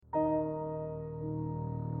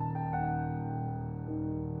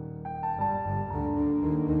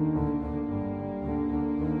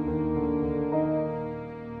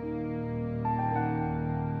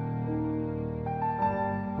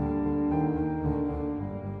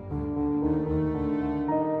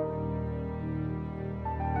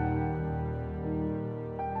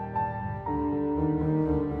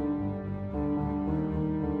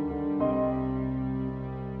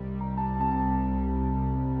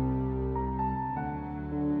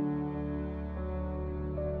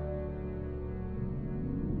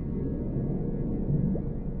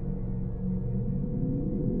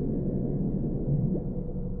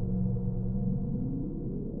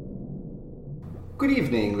Good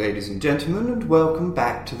evening, ladies and gentlemen, and welcome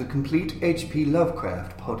back to the Complete H.P.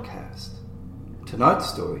 Lovecraft podcast. Tonight's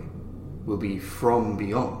story will be From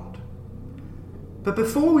Beyond. But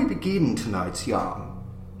before we begin tonight's yarn,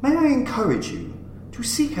 may I encourage you to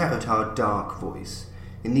seek out our dark voice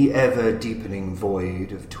in the ever-deepening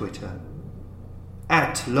void of Twitter.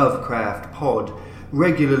 At Lovecraft Pod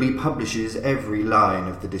regularly publishes every line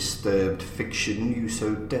of the disturbed fiction you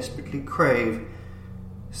so desperately crave.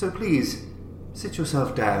 So please, sit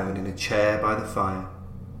yourself down in a chair by the fire.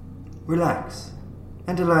 Relax,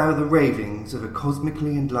 and allow the ravings of a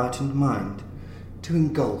cosmically enlightened mind to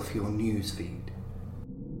engulf your newsfeed.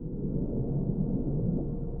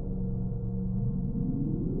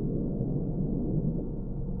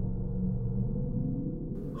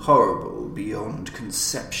 Horrible beyond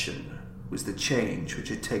conception was the change which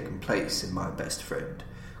had taken place in my best friend,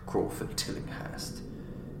 Crawford Tillinghast.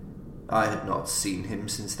 I had not seen him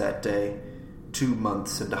since that day, 2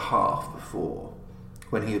 months and a half before,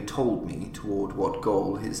 when he had told me toward what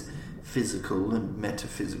goal his physical and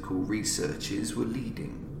metaphysical researches were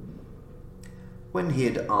leading. When he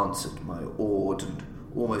had answered my awed and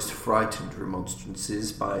almost frightened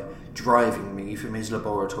remonstrances by driving me from his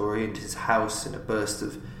laboratory and his house in a burst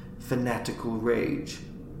of fanatical rage,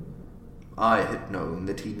 I had known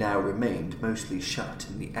that he now remained mostly shut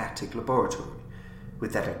in the attic laboratory,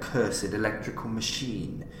 with that accursed electrical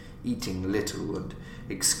machine eating little and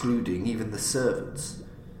excluding even the servants.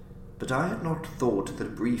 But I had not thought that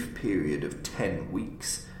a brief period of 10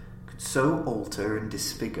 weeks could so alter and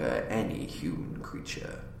disfigure any human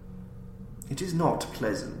creature. It is not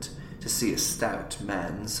pleasant to see a stout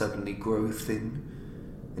man suddenly grow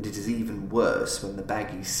thin, and it is even worse when the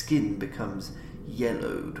baggy skin becomes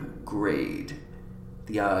yellowed or greyed,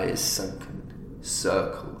 the eyes sunken,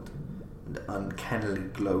 circled, and uncannily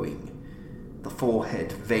glowing, the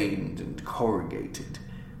forehead veined and corrugated,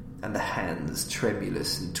 and the hands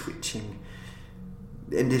tremulous and twitching.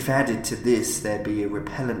 And if added to this there be a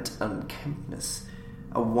repellent unkemptness,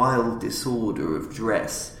 a wild disorder of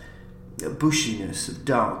dress, a bushiness of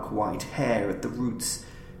dark white hair at the roots,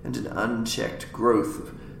 and an unchecked growth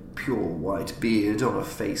of pure white beard on a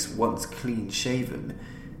face once clean-shaven,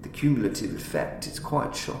 the cumulative effect is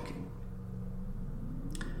quite shocking.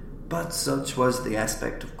 But such was the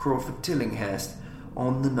aspect of Crawford Tillinghast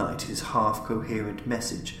on the night his half-coherent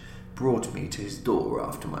message brought me to his door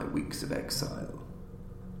after my weeks of exile.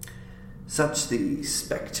 Such the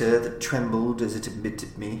spectre that trembled as it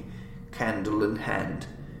admitted me, candle in hand,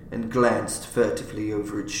 and glanced furtively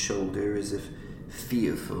over its shoulder as if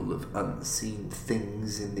fearful of unseen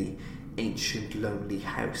things in the ancient lonely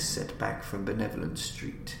house set back from Benevolent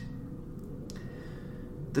Street.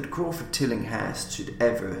 That Crawford Tillinghast should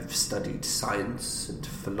ever have studied science and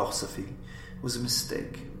philosophy was a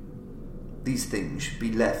mistake. These things should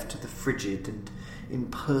be left to the frigid and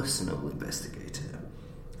impersonal investigator,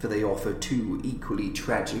 for they offer two equally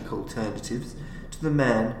tragic alternatives to the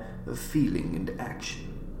man of feeling and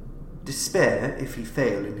action: despair if he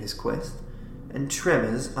fail in his quest, and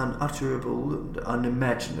tremors unutterable and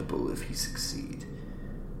unimaginable if he succeed.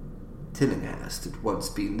 Tillinghast had once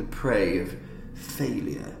been the prey of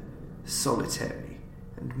failure, solitary,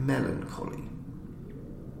 and melancholy.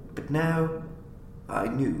 But now I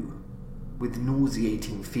knew, with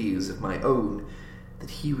nauseating fears of my own, that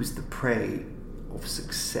he was the prey of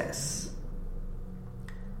success.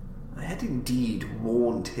 I had indeed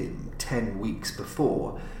warned him 10 weeks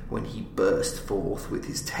before, when he burst forth with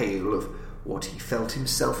his tale of what he felt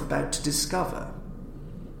himself about to discover.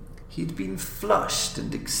 He had been flushed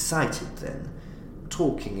and excited then,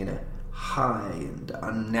 talking in a high and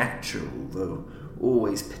unnatural, though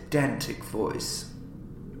always pedantic voice.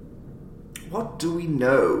 "What do we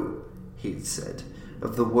know," he had said,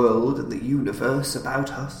 "of the world and the universe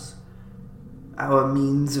about us? Our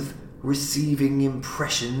means of receiving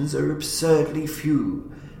impressions are absurdly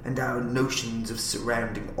few, and our notions of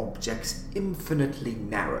surrounding objects infinitely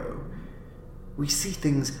narrow. We see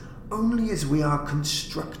things only as we are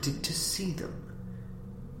constructed to see them,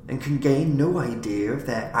 and can gain no idea of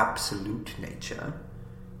their absolute nature.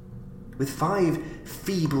 With 5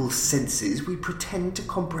 feeble senses we pretend to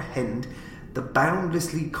comprehend the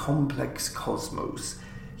boundlessly complex cosmos,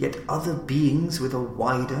 yet other beings with a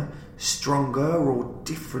wider, stronger, or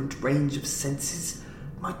different range of senses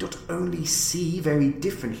might not only see very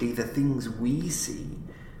differently the things we see,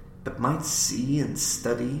 but might see and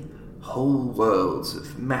study whole worlds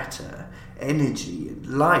of matter, energy, and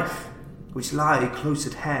life, which lie close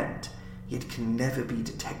at hand, yet can never be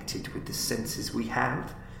detected with the senses we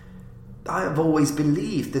have. I have always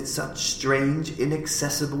believed that such strange,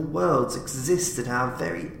 inaccessible worlds exist at our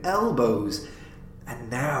very elbows,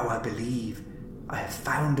 now I believe I have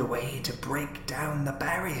found a way to break down the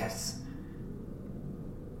barriers.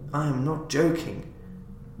 I am not joking.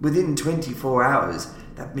 Within 24 hours,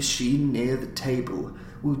 that machine near the table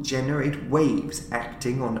will generate waves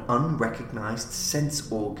acting on unrecognized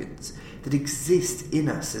sense organs that exist in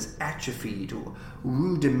us as atrophied or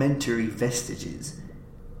rudimentary vestiges.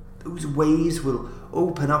 Those waves will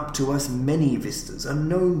open up to us many vistas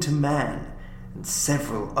unknown to man, and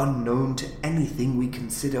several unknown to anything we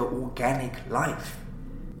consider organic life.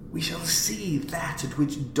 We shall see that at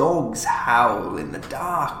which dogs howl in the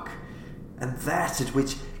dark, and that at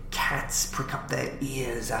which cats prick up their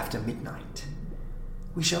ears after midnight.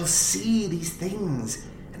 We shall see these things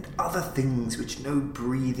and other things which no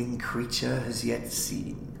breathing creature has yet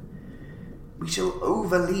seen. We shall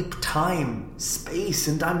overleap time, space,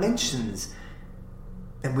 and dimensions,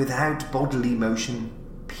 and without bodily motion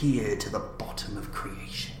peer to the bottom of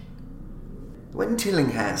creation. When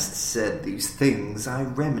Tillinghast said these things, I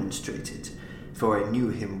remonstrated, for I knew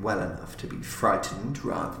him well enough to be frightened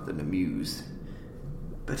rather than amused.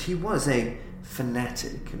 But he was a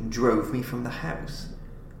fanatic and drove me from the house.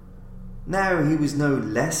 Now he was no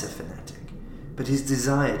less a fanatic, but his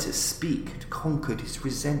desire to speak had conquered his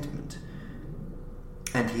resentment,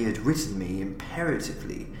 and he had written me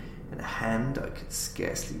imperatively in a hand I could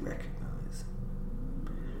scarcely recognize.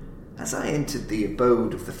 As I entered the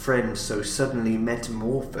abode of the friend so suddenly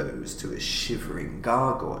metamorphosed to a shivering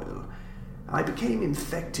gargoyle, I became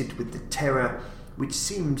infected with the terror which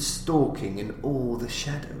seemed stalking in all the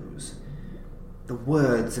shadows. The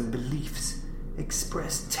words and beliefs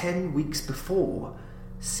expressed 10 weeks before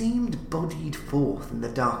seemed bodied forth in the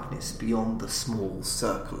darkness beyond the small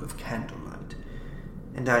circle of candlelight,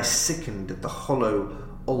 and I sickened at the hollow,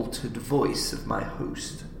 altered voice of my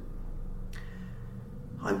host.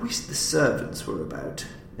 I wished the servants were about,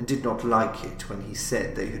 and did not like it when he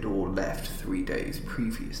said they had all left 3 days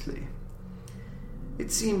previously.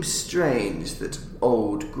 It seemed strange that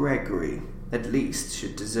old Gregory, at least,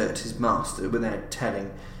 should desert his master without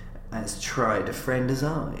telling as tried a friend as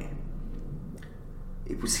I.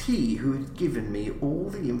 It was he who had given me all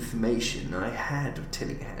the information I had of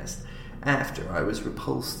Tillinghast after I was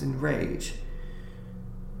repulsed in rage.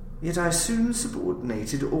 Yet I soon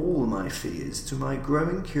subordinated all my fears to my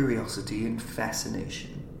growing curiosity and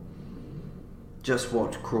fascination. Just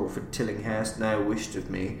what Crawford Tillinghast now wished of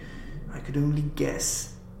me, I could only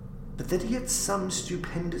guess, but that he had some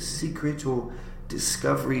stupendous secret or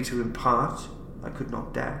discovery to impart, I could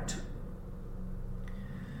not doubt.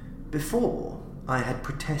 Before, I had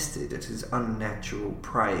protested at his unnatural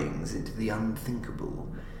pryings into the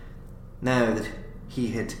unthinkable. Now that he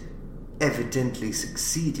had evidently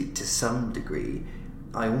succeeded to some degree,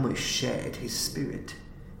 I almost shared his spirit,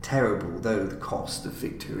 terrible though the cost of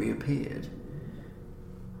victory appeared.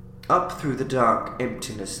 Up through the dark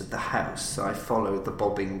emptiness of the house I followed the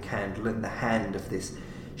bobbing candle in the hand of this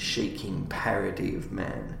shaking parody of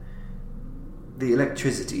man. The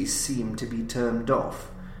electricity seemed to be turned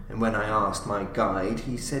off, and when I asked my guide,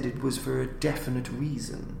 he said it was for a definite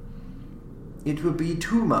reason. It would be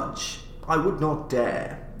too much. I would not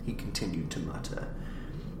dare, he continued to mutter.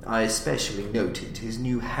 I especially noted his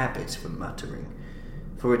new habit for muttering,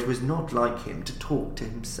 for it was not like him to talk to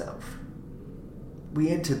himself. We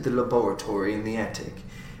entered the laboratory in the attic,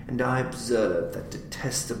 and I observed that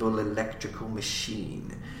detestable electrical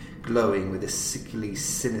machine, glowing with a sickly,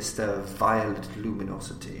 sinister, violet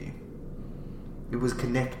luminosity. It was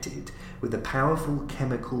connected with a powerful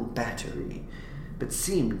chemical battery, but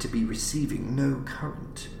seemed to be receiving no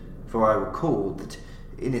current, for I recalled that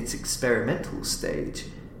in its experimental stage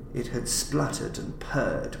it had spluttered and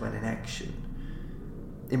purred when in action.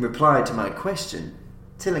 In reply to my question,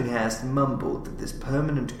 Tillinghast mumbled that this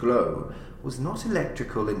permanent glow was not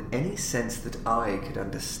electrical in any sense that I could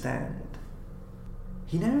understand.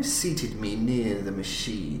 He now seated me near the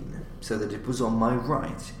machine, so that it was on my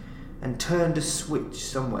right, and turned a switch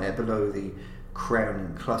somewhere below the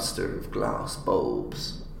crowning cluster of glass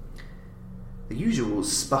bulbs. The usual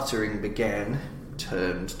sputtering began,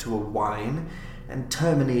 turned to a whine, and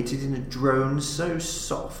terminated in a drone so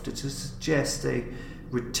soft as to suggest a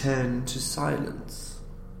return to silence.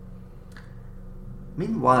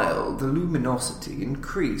 Meanwhile, the luminosity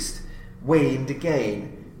increased, waned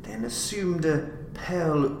again, then assumed a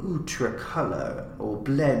pale outre colour, or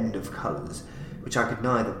blend of colours, which I could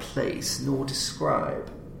neither place nor describe.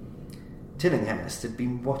 Tillinghast had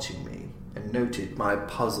been watching me, and noted my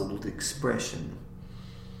puzzled expression.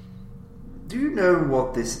 "Do you know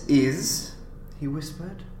what this is?" he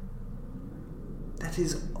whispered. "That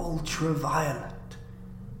is ultraviolet."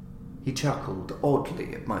 He chuckled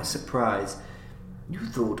oddly at my surprise. You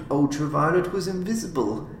thought ultraviolet was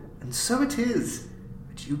invisible, and so it is.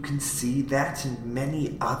 But you can see that and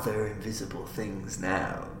many other invisible things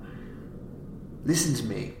now. Listen to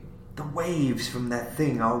me. The waves from that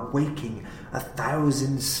thing are waking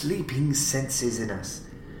 1,000 sleeping senses in us.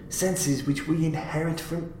 Senses which we inherit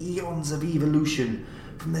from eons of evolution,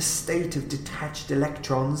 from the state of detached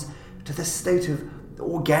electrons to the state of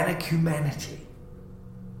organic humanity.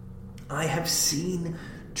 I have seen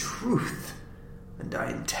truth, and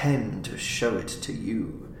I intend to show it to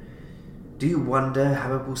you. Do you wonder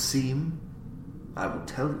how it will seem? I will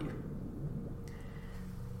tell you.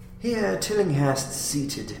 Here Tillinghast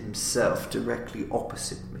seated himself directly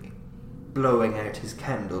opposite me, blowing out his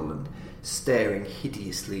candle and staring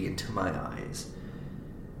hideously into my eyes.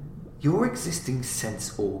 Your existing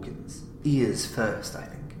sense organs, ears first, I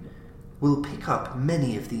think, will pick up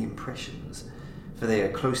many of the impressions, for they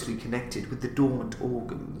are closely connected with the dormant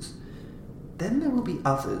organs. Then there will be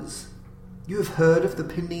others. You have heard of the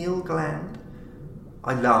pineal gland?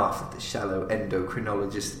 I laugh at the shallow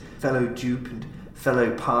endocrinologist, fellow dupe and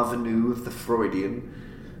fellow parvenu of the Freudian.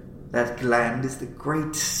 That gland is the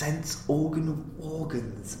great sense organ of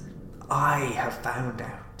organs. I have found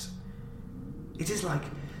out. It is like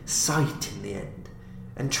sight in the end,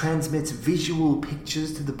 and transmits visual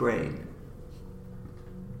pictures to the brain.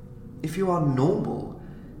 If you are normal,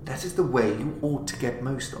 that is the way you ought to get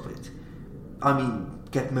most of it. I mean,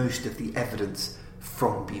 get most of the evidence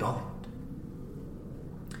from beyond.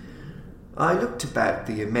 I looked about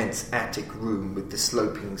the immense attic room with the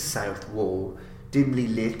sloping south wall, dimly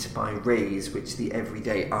lit by rays which the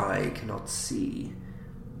everyday eye cannot see.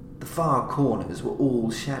 The far corners were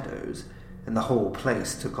all shadows, and the whole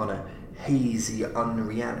place took on a hazy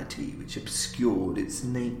unreality which obscured its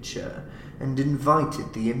nature and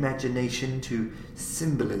invited the imagination to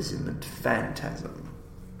symbolism and phantasm.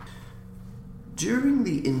 During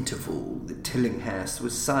the interval that Tillinghast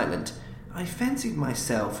was silent, I fancied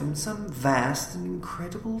myself in some vast and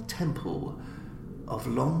incredible temple of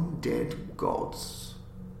long-dead gods,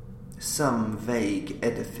 some vague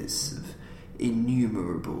edifice of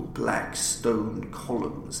innumerable black stone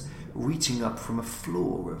columns reaching up from a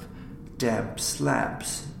floor of damp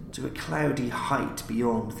slabs to a cloudy height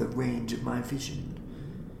beyond the range of my vision.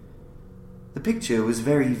 The picture was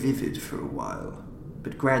very vivid for a while,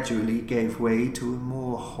 but gradually gave way to a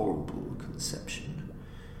more horrible conception.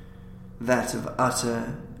 That of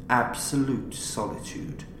utter, absolute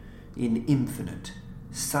solitude in infinite,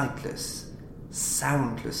 sightless,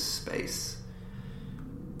 soundless space.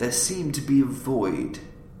 There seemed to be a void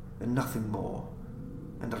and nothing more,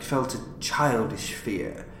 and I felt a childish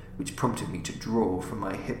fear which prompted me to draw from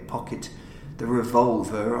my hip pocket the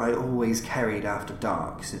revolver I always carried after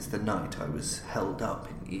dark since the night I was held up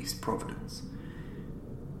in East Providence.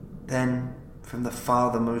 Then, from the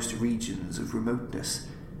farthermost regions of remoteness,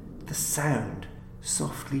 the sound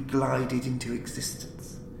softly glided into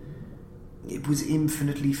existence. It was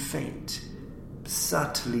infinitely faint,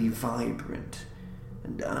 subtly vibrant,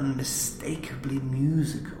 and unmistakably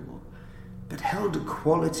musical, but held a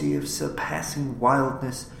quality of surpassing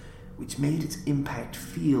wildness which made its impact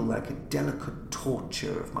feel like a delicate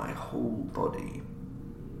torture of my whole body.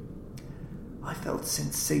 I felt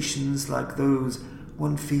sensations like those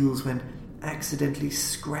one feels when accidentally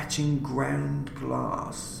scratching ground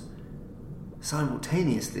glass.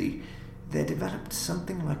 Simultaneously, there developed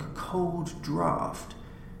something like a cold draught,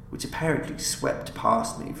 which apparently swept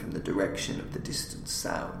past me from the direction of the distant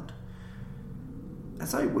sound.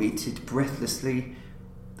 As I waited breathlessly,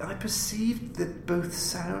 I perceived that both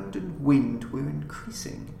sound and wind were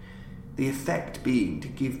increasing, the effect being to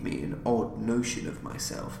give me an odd notion of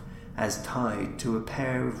myself as tied to a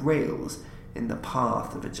pair of rails in the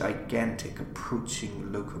path of a gigantic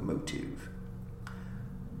approaching locomotive.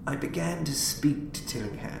 I began to speak to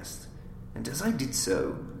Tillinghast, and as I did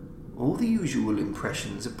so, all the usual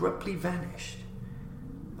impressions abruptly vanished.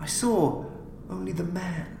 I saw only the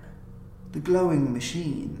man, the glowing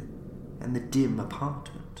machine, and the dim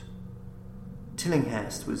apartment.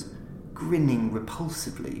 Tillinghast was grinning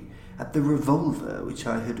repulsively at the revolver which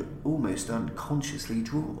I had almost unconsciously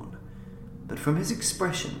drawn, but from his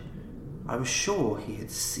expression I was sure he had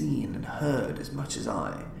seen and heard as much as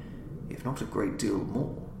I, if not a great deal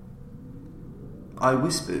more. I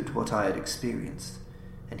whispered what I had experienced,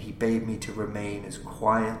 and he bade me to remain as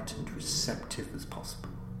quiet and receptive as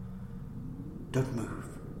possible. "Don't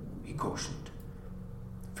move," he cautioned,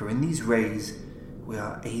 "for in these rays we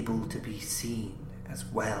are able to be seen as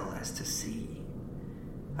well as to see.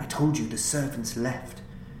 I told you the servants left,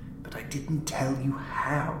 but I didn't tell you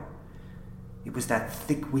how. It was that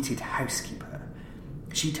thick-witted housekeeper,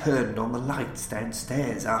 She turned on the lights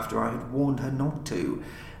downstairs after I had warned her not to,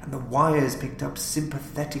 and the wires picked up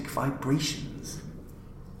sympathetic vibrations.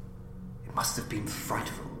 It must have been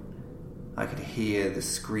frightful. I could hear the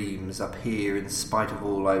screams up here in spite of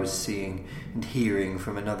all I was seeing and hearing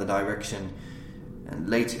from another direction, and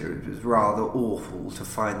later it was rather awful to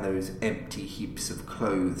find those empty heaps of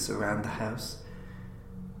clothes around the house.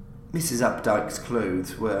 Mrs. Updike's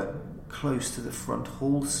clothes were close to the front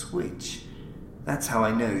hall switch. That's how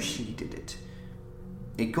I know she did it.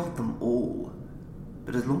 It got them all,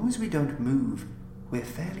 but as long as we don't move, we're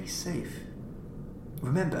fairly safe.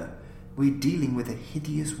 Remember, we're dealing with a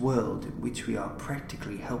hideous world in which we are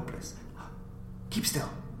practically helpless. Keep still.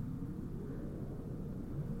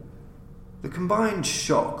 The combined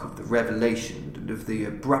shock of the revelation and of the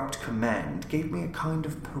abrupt command gave me a kind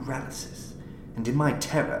of paralysis, and in my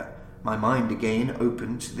terror, my mind again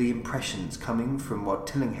opened to the impressions coming from what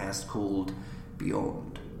Tillinghast called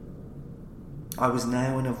beyond. I was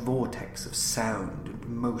now in a vortex of sound and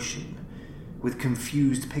motion, with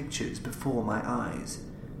confused pictures before my eyes.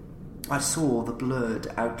 I saw the blurred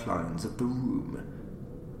outlines of the room,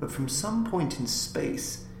 but from some point in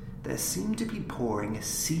space there seemed to be pouring a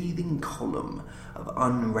seething column of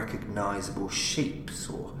unrecognizable shapes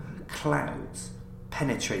or clouds,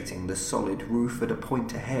 penetrating the solid roof at a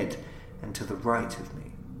point ahead and to the right of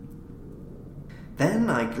me. Then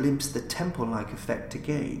I glimpsed the temple-like effect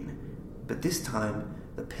again, but this time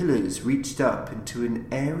the pillars reached up into an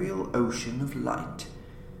aerial ocean of light,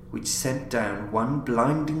 which sent down one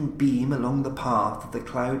blinding beam along the path of the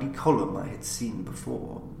cloudy column I had seen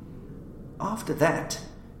before. After that,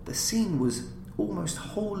 the scene was almost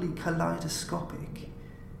wholly kaleidoscopic,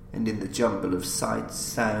 and in the jumble of sights,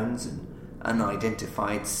 sounds, and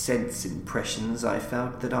unidentified sense impressions, I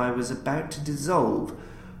felt that I was about to dissolve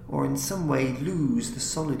or in some way lose the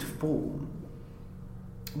solid form.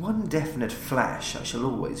 One definite flash I shall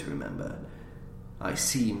always remember. I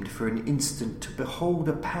seemed for an instant to behold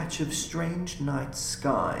a patch of strange night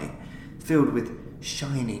sky filled with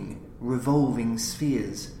shining, revolving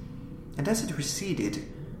spheres, and as it receded,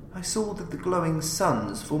 I saw that the glowing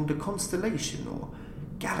suns formed a constellation or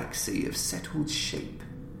galaxy of settled shape.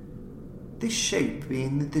 This shape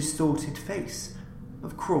being the distorted face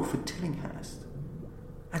of Crawford Tillinghast.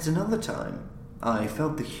 At another time, I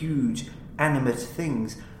felt the huge, animate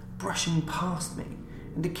things brushing past me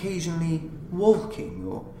and occasionally walking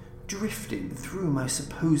or drifting through my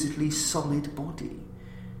supposedly solid body.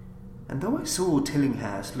 And though I saw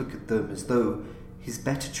Tillinghast look at them as though his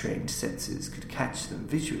better trained senses could catch them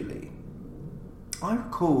visually, I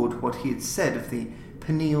recalled what he had said of the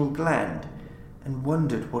pineal gland and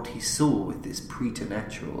wondered what he saw with this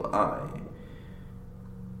preternatural eye.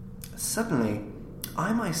 Suddenly,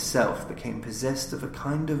 I myself became possessed of a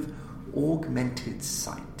kind of augmented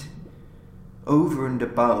sight. Over and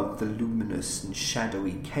above the luminous and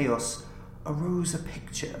shadowy chaos arose a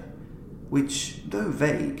picture which, though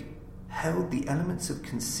vague, held the elements of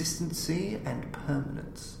consistency and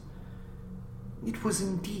permanence. It was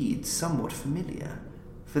indeed somewhat familiar,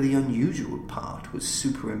 for the unusual part was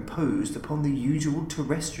superimposed upon the usual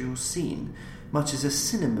terrestrial scene, much as a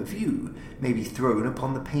cinema view may be thrown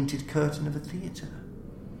upon the painted curtain of a theatre.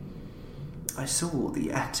 I saw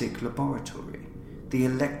the attic laboratory, the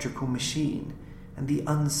electrical machine, and the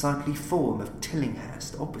unsightly form of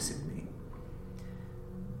Tillinghast opposite me.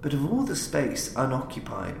 But of all the space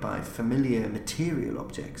unoccupied by familiar material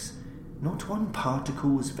objects, not one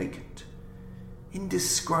particle was vacant.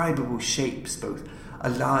 Indescribable shapes, both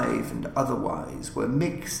alive and otherwise, were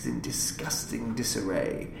mixed in disgusting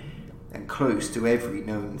disarray, and close to every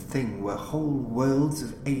known thing were whole worlds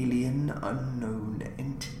of alien, unknown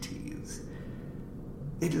entities.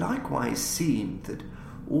 It likewise seemed that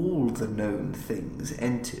all the known things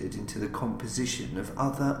entered into the composition of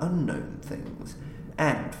other unknown things,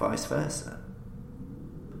 and vice versa.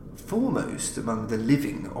 Foremost among the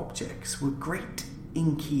living objects were great,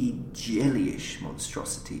 inky, jellyish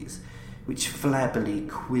monstrosities, which flabbily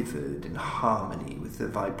quivered in harmony with the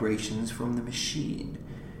vibrations from the machine.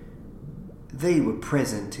 They were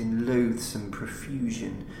present in loathsome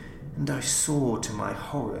profusion, and I saw to my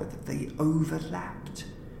horror that they overlapped,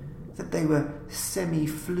 that they were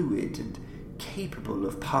semi-fluid and capable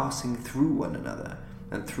of passing through one another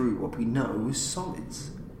and through what we know as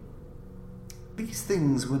solids. These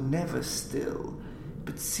things were never still,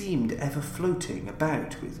 but seemed ever floating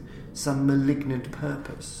about with some malignant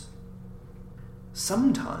purpose.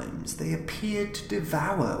 Sometimes they appeared to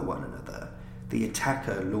devour one another, the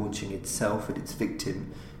attacker launching itself at its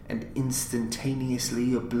victim and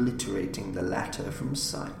instantaneously obliterating the latter from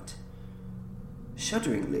sight.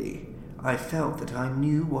 Shudderingly, I felt that I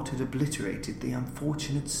knew what had obliterated the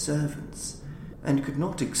unfortunate servants, and could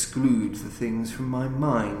not exclude the things from my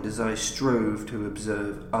mind as I strove to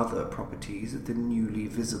observe other properties of the newly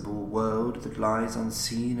visible world that lies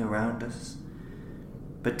unseen around us.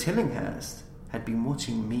 But Tillinghast had been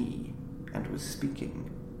watching me and was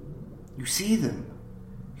speaking. "You see them.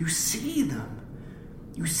 You see them.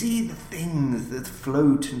 You see the things that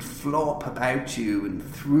float and flop about you and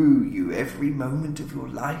through you every moment of your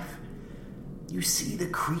life. You see the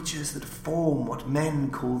creatures that form what men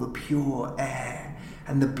call the pure air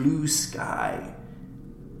and the blue sky.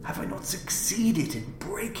 Have I not succeeded in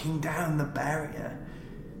breaking down the barrier?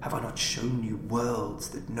 Have I not shown you worlds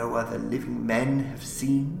that no other living men have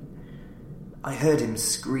seen?" I heard him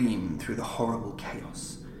scream through the horrible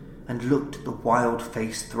chaos, and looked at the wild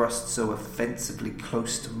face thrust so offensively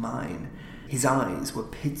close to mine. His eyes were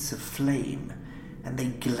pits of flame, and they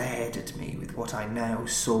glared at me with what I now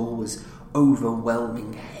saw was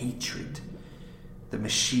overwhelming hatred. The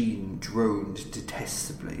machine droned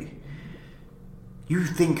detestably. "You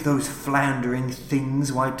think those floundering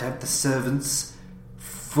things wiped out the servants?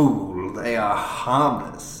 Fool, they are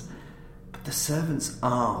harmless. But the servants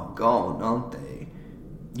are gone, aren't they?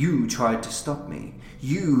 You tried to stop me.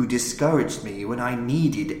 You discouraged me when I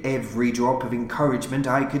needed every drop of encouragement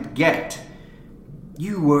I could get.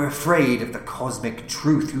 You were afraid of the cosmic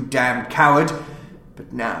truth, you damned coward.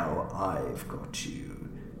 But now I've got you.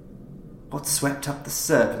 What swept up the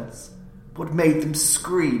servants? What made them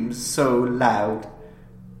scream so loud?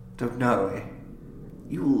 Don't know, eh?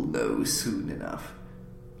 You'll know soon enough.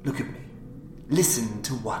 Look at me. Listen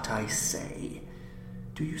to what I say.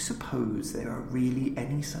 Do you suppose there are really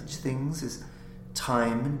any such things as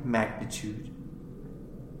time and magnitude?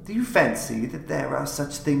 Do you fancy that there are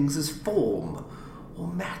such things as form or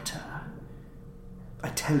matter? I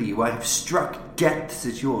tell you, I have struck depths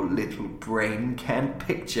that your little brain can't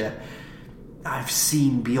picture. I've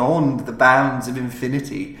seen beyond the bounds of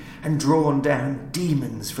infinity and drawn down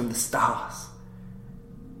demons from the stars.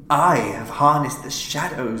 I have harnessed the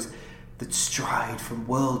shadows that stride from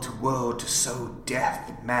world to world to sow death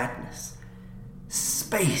and madness.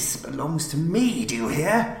 Space belongs to me, do you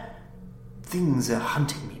hear? Things are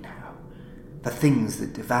hunting me now, the things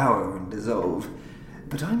that devour and dissolve,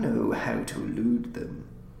 but I know how to elude them.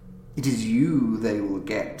 It is you they will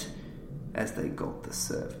get, as they got the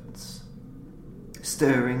servants.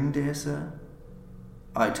 Stirring, dear sir?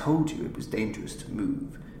 I told you it was dangerous to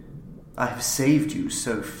move. I have saved you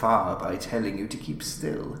so far by telling you to keep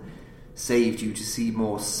still, saved you to see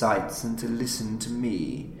more sights and to listen to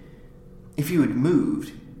me. If you had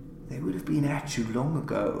moved, they would have been at you long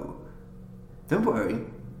ago. Don't worry,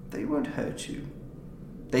 they won't hurt you.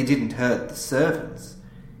 They didn't hurt the servants.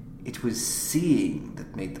 It was seeing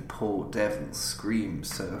that made the poor devils scream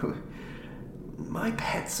so. My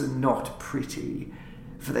pets are not pretty,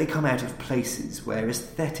 for they come out of places where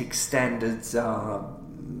aesthetic standards are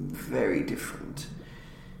very different.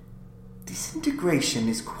 Disintegration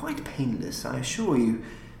is quite painless, I assure you,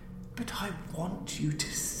 but I want you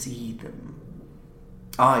to see them.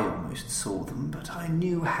 I almost saw them, but I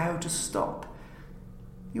knew how to stop.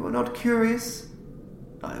 You are not curious?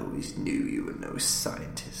 I always knew you were no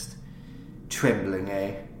scientist. Trembling,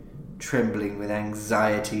 eh? Trembling with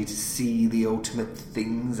anxiety to see the ultimate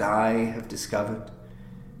things I have discovered.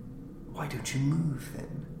 Why don't you move,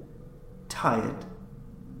 then? Tired?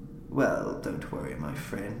 Well, don't worry, my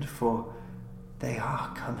friend, for they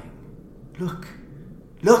are coming. Look!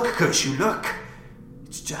 Look, curse you, look!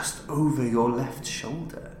 It's just over your left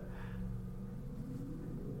shoulder.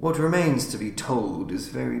 What remains to be told is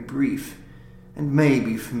very brief, and may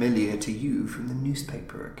be familiar to you from the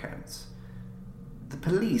newspaper accounts. The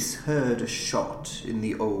police heard a shot in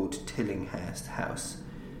the old Tillinghast house,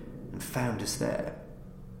 and found us there.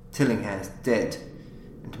 Tillinghast dead,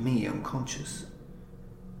 and me unconscious.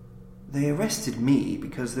 They arrested me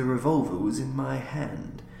because the revolver was in my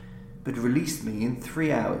hand, but released me in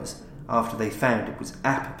 3 hours after they found it was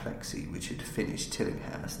apoplexy which had finished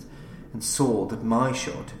Tillinghast, and saw that my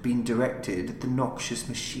shot had been directed at the noxious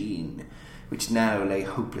machine, which now lay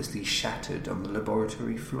hopelessly shattered on the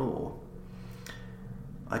laboratory floor.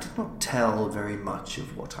 I did not tell very much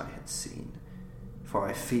of what I had seen, for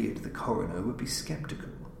I feared the coroner would be sceptical.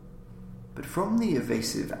 But from the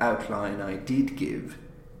evasive outline I did give,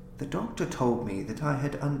 the doctor told me that I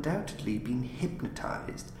had undoubtedly been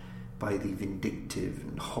hypnotized by the vindictive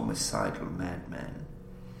and homicidal madman.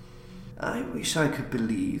 I wish I could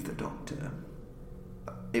believe the doctor.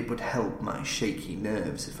 It would help my shaky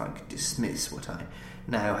nerves if I could dismiss what I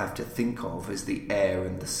now have to think of as the air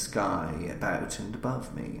and the sky about and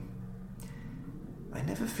above me. I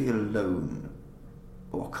never feel alone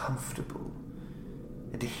or comfortable,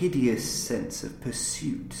 and a hideous sense of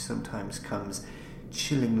pursuit sometimes comes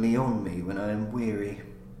chillingly on me when I am weary.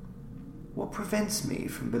 What prevents me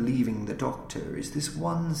from believing the doctor is this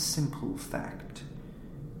one simple fact,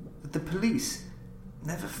 that the police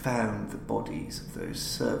never found the bodies of those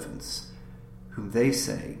servants whom they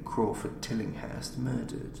say Crawford Tillinghast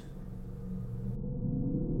murdered.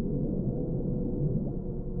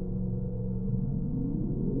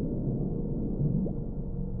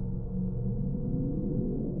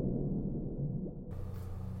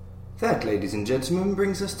 That, ladies and gentlemen,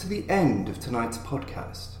 brings us to the end of tonight's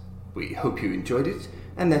podcast. We hope you enjoyed it,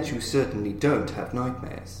 and that you certainly don't have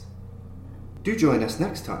nightmares. Do join us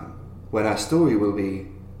next time, when our story will be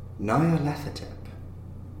Nyarlathotep.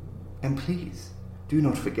 And please, do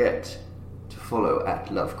not forget to follow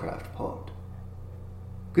 @Lovecraft Pod.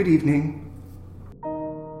 Good evening.